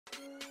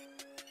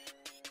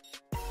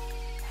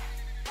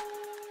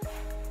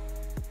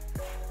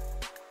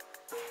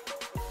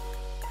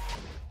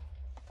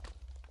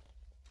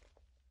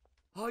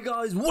Hi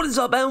guys, what is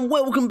up and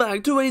welcome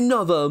back to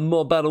another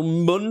Mob Battle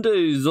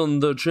Mondays on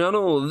the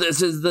channel.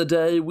 This is the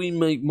day we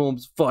make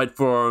mobs fight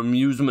for our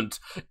amusement.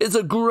 It's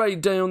a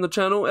great day on the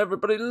channel,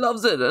 everybody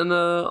loves it, and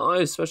I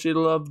especially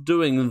love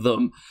doing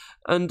them.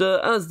 And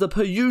as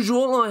per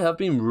usual, I have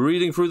been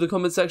reading through the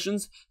comment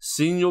sections,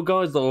 seeing your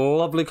guys'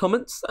 lovely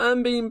comments,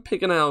 and been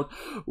picking out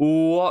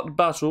what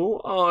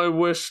battle I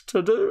wish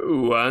to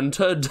do. And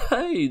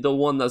today, the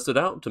one that stood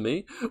out to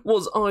me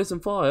was Ice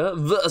and Fire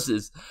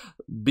versus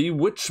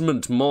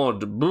Bewitchment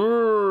mod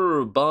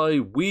by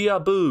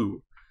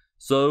Weeaboo.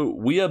 So,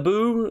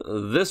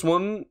 Weeaboo, this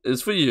one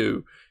is for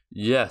you.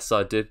 Yes,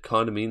 I did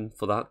kind of mean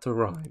for that to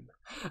rhyme.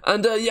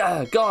 And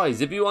yeah,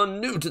 guys, if you are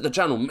new to the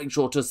channel, make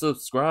sure to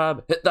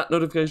subscribe, hit that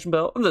notification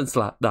bell, and then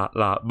slap that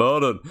like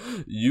button.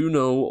 You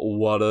know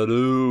what to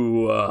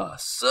do.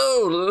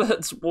 So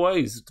let's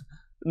waste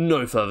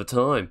no further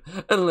time,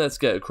 and let's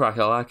get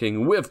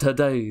crack-a-lacking with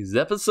today's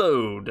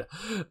episode.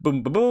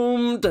 Boom, boom,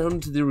 boom,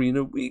 down to the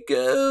arena we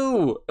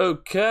go.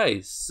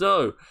 Okay,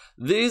 so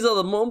these are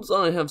the mobs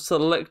I have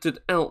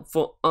selected out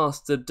for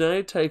us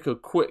today. Take a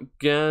quick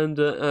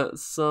gander at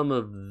some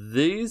of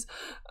these,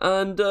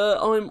 and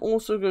I'm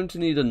also going to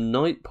need a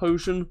night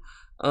potion,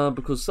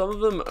 because some of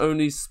them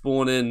only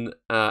spawn in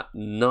at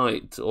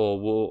night,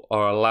 or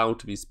are allowed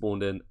to be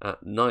spawned in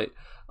at night.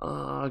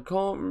 I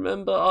can't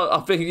remember.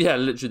 I think, yeah,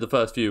 literally the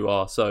first few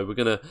are. So we're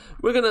gonna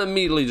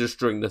immediately just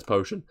drink this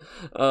potion.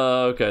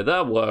 Okay,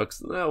 that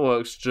works. That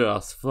works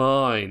just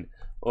fine.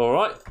 All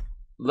right,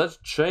 let's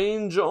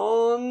change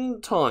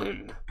on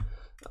time.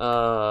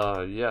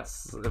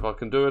 Yes, if I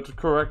can do it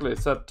correctly.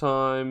 Set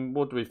time.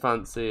 What do we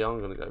fancy?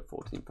 I'm gonna go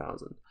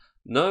 14,000.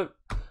 No.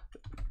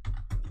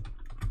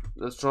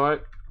 Let's try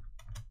it.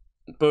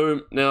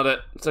 Boom, nailed it.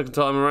 Second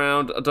time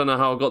around. I don't know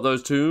how I got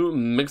those two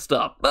mixed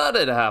up, but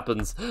it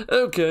happens.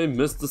 Okay,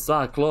 Mr.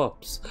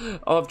 Cyclops.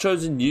 I've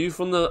chosen you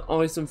from the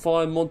Ice and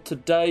Fire mod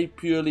today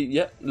purely,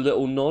 a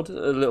little nod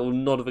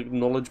of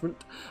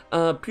acknowledgement.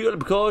 Purely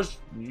because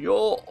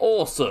you're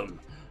awesome.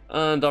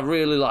 And I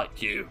really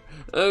like you.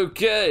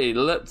 Okay,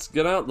 let's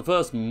get out the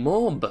first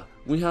mob.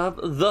 We have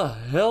the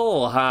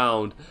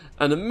Hellhound.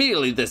 And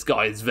immediately this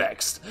guy is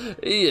vexed.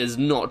 He is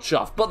not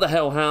chuffed, but the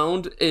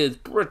Hellhound is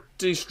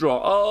pretty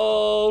strong.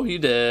 Oh, he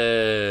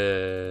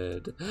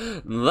did.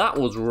 That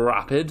was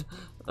rapid.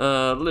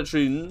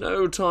 Literally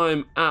no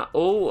time at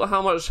all.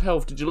 How much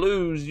health did you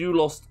lose? You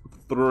lost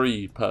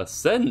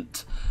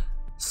 3%.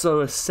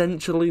 So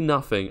essentially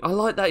nothing. I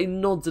like that he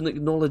nods in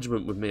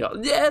acknowledgement with me.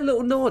 Yeah,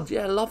 little nod.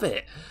 Yeah, love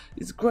it.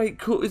 He's great.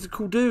 Cool. He's a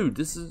cool dude.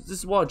 This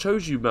is why I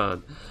chose you,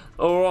 man.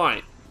 All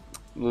right.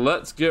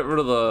 Let's get rid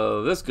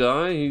of this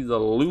guy. He's a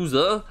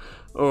loser.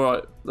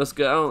 Alright, let's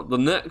get out the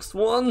next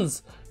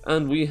ones.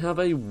 And we have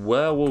a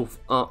werewolf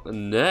up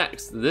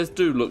next. This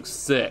dude looks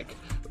sick.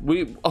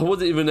 I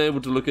wasn't even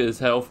able to look at his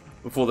health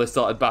before they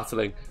started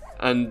battling.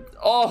 And,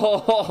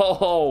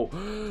 oh,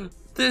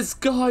 this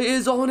guy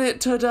is on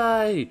it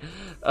today.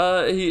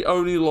 He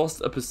only lost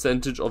a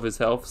percentage of his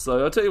health.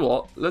 So I'll tell you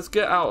what, let's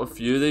get out a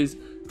few of these,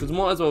 because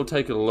might as well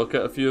take a look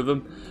at a few of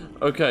them.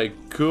 Okay,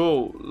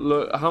 cool.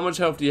 Look, how much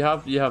health do you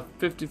have? You have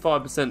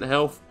 55%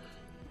 health.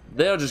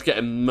 They are just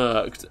getting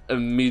murked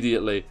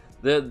immediately.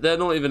 They're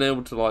not even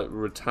able to like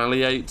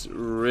retaliate,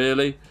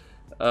 really.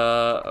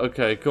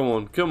 Okay, come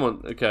on.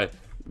 Okay,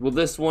 will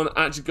this one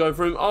actually go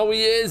for him? Oh,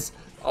 he is.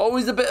 Oh,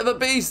 he's a bit of a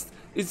beast.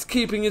 He's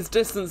keeping his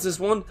distance. This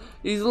one.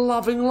 He's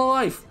loving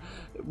life.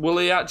 Will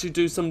he actually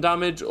do some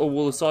damage, or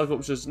will the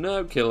Cyclops just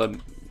kill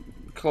him?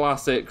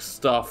 Classic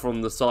stuff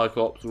from the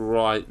Cyclops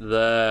right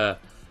there.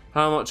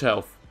 How much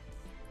health?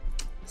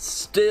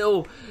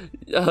 Still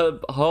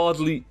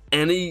hardly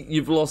any.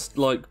 You've lost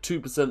like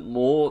 2%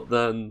 more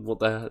than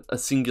what a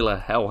singular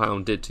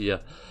Hellhound did to you.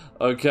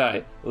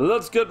 Okay,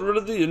 let's get rid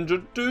of the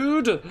injured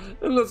dude,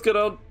 and let's get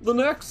out the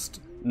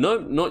next. No,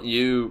 not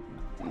you.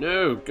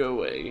 No, go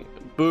away.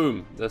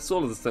 Boom. They're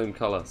sort of the same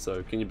color,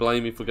 so can you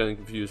blame me for getting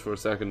confused for a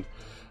second?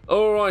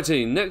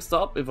 Alrighty, next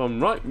up, if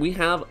I'm right, we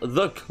have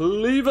the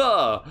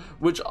Cleaver,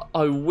 which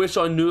I wish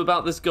I knew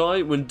about this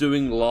guy when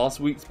doing last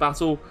week's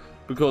battle,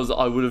 because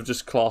I would have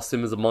just classed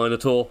him as a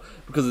Minotaur,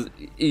 because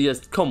he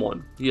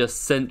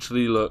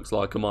essentially looks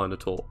like a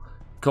Minotaur.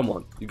 Come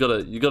on, you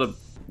gotta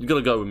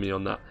go with me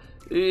on that.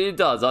 He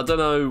does. I don't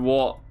know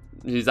what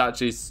they're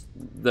actually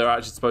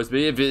supposed to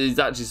be. If he's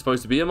actually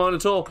supposed to be a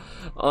Minotaur,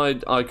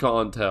 I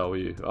can't tell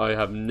you. I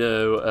have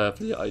no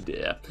earthly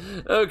idea.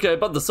 Okay,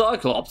 but the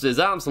Cyclops is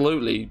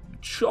absolutely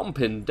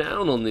chomping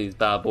down on these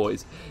bad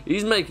boys.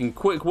 He's making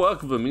quick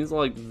work of them. He's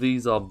like,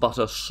 these are but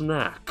a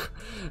snack.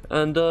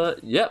 And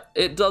yep,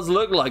 it does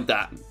look like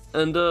that.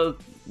 And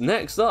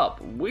next up,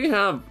 we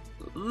have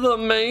the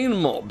main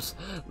mobs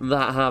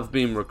that have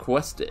been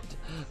requested.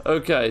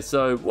 Okay,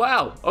 so,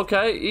 wow,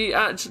 okay, he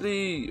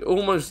actually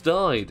almost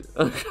died.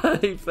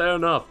 Okay, fair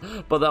enough.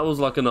 But that was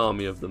like an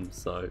army of them,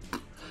 so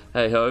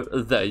hey ho,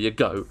 there you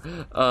go.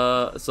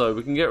 So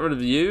we can get rid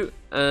of you,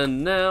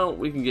 and now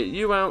we can get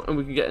you out, and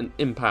we can get an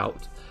imp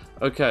out.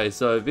 Okay,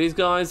 so these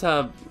guys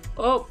have,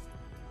 oh,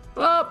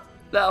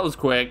 that was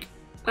quick.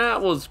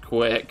 That was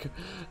quick.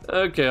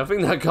 Okay, I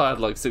think that guy had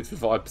like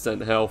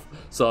 65% health,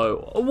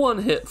 so one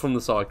hit from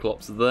the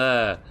Cyclops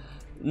there.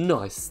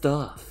 Nice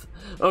stuff.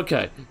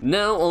 Okay,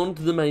 now on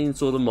to the main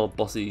sort of mob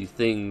bossy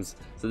things.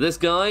 So this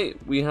guy,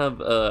 we have,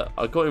 I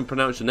can't even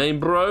pronounce your name,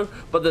 bro,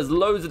 but there's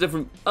loads of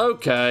different,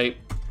 okay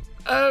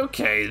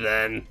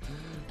then.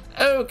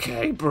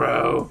 Okay,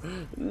 bro.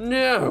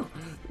 No,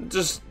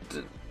 just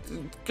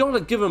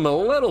gotta give him a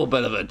little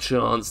bit of a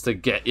chance to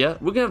get you.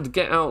 We're gonna have to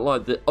get out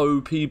like the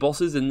OP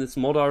bosses in this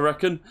mod, I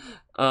reckon.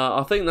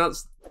 I think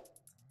that's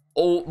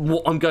all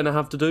what I'm gonna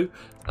have to do.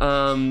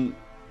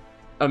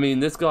 I mean,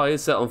 this guy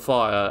is set on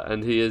fire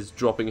and he is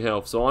dropping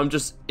health, so I'm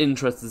just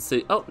interested to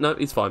see. Oh no,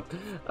 he's fine.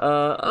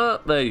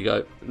 There you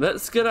go.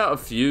 Let's get out a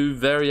few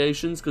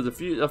variations, because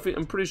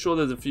I'm pretty sure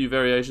there's a few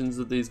variations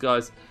of these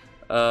guys.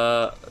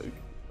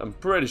 I'm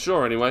pretty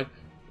sure anyway.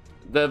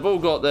 They've all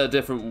got their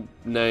different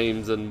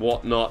names and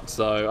whatnot,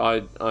 so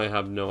I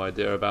have no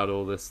idea about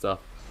all this stuff,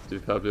 to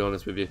be perfectly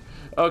honest with you.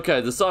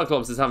 Okay, the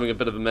Cyclops is having a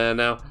bit of a mare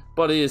now,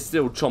 but he is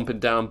still chomping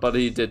down, but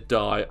he did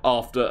die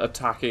after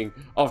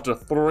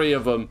 3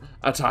 of them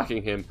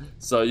attacking him.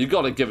 So you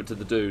got to give it to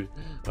the dude.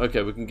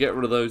 Okay, we can get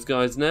rid of those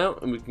guys now,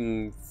 and we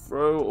can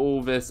throw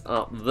all this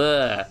up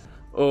there.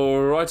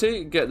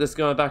 Alrighty, get this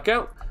guy back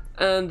out,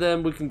 and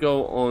then we can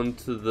go on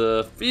to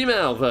the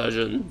female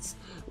versions,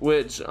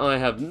 which I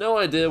have no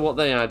idea what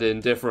they add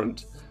in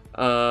different.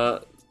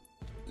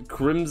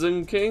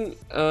 Crimson King?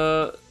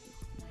 No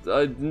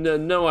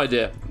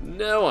idea.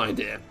 No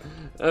idea.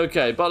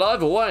 Okay, but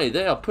either way,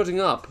 they are putting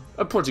up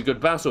a pretty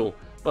good battle,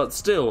 but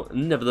still,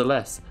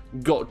 nevertheless,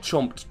 got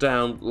chomped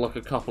down like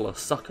a couple of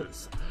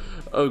suckers.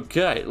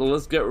 Okay,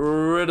 let's get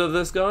rid of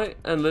this guy,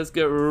 and let's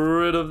get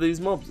rid of these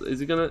mobs. Is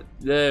he gonna?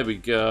 There we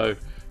go.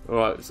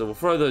 Alright, so we'll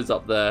throw those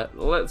up there.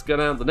 Let's get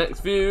out the next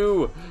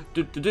few.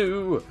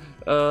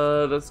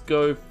 Let's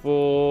go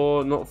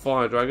for, not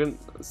Fire Dragon,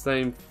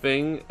 same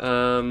thing.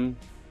 I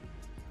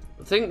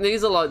think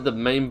these are like the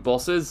main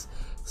bosses,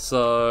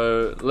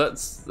 so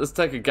let's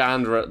take a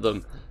gander at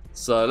them.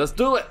 So let's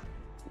do it.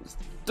 Let's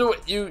do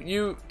it.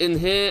 You in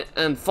here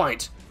and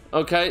fight.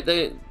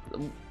 Okay,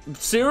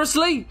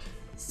 seriously?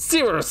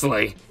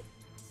 Seriously?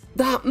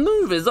 That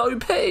move is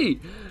OP.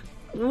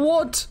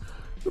 What?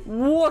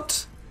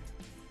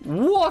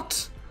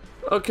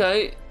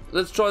 Okay,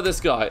 let's try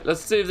this guy.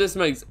 Let's see if this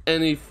makes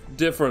any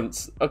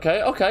difference.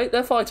 Okay,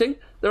 they're fighting.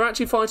 They're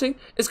actually fighting.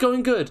 It's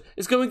going good.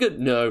 It's going good.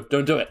 No,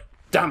 don't do it.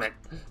 Damn it.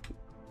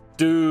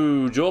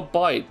 Dude, your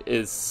bite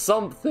is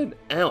something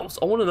else.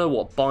 I want to know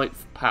what bite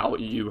power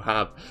you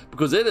have,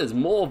 because it is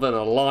more than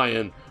a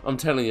lion. I'm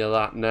telling you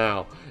that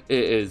now.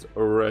 It is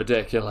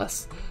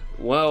ridiculous.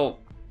 Well,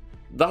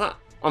 that,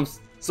 I'm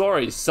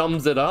sorry,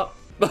 sums it up.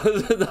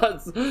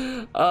 That's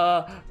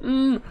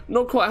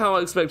not quite how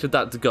I expected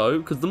that to go,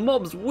 because the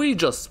mobs we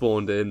just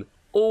spawned in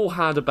all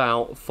had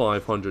about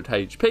 500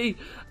 HP,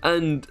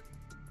 and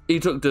he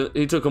took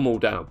them all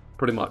down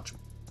pretty much,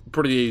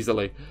 pretty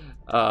easily.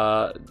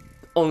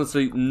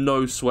 Honestly,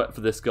 no sweat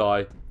for this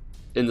guy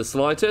in the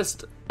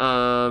slightest.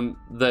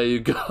 There you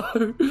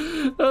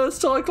go.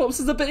 Cyclops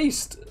is a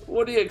beast.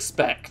 What do you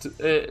expect?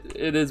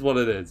 It is what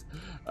it is.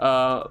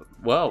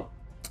 Well,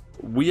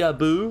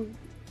 weeaboo.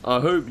 I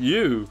hope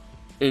you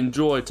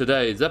enjoyed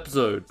today's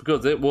episode,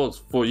 because it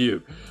was for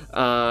you.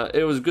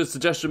 It was a good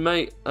suggestion,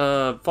 mate.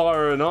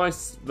 Fire and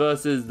Ice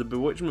versus the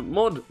Bewitchment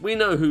mod. We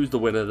know who's the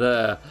winner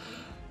there.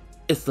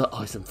 It's the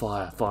Ice and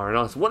Fire, Fire and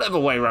Ice, whatever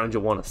way around you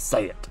want to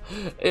say it.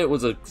 It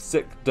was a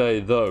sick day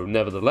though,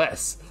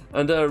 nevertheless.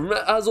 And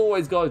as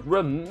always, guys,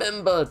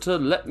 remember to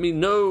let me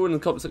know in the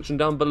comment section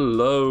down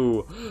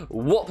below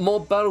what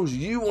mob battles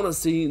you want to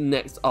see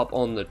next up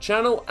on the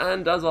channel.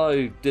 And as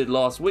I did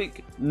last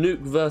week,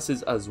 Nuke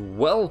versus as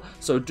well.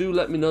 So do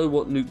let me know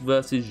what Nuke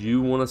versus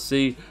you want to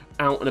see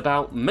out and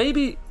about.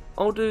 Maybe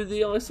I'll do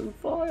the Ice and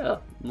Fire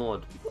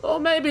mod, or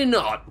maybe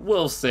not,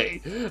 we'll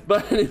see.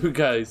 But anyway,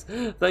 guys,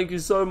 thank you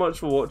so much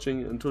for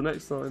watching. Until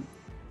next time,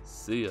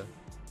 see ya.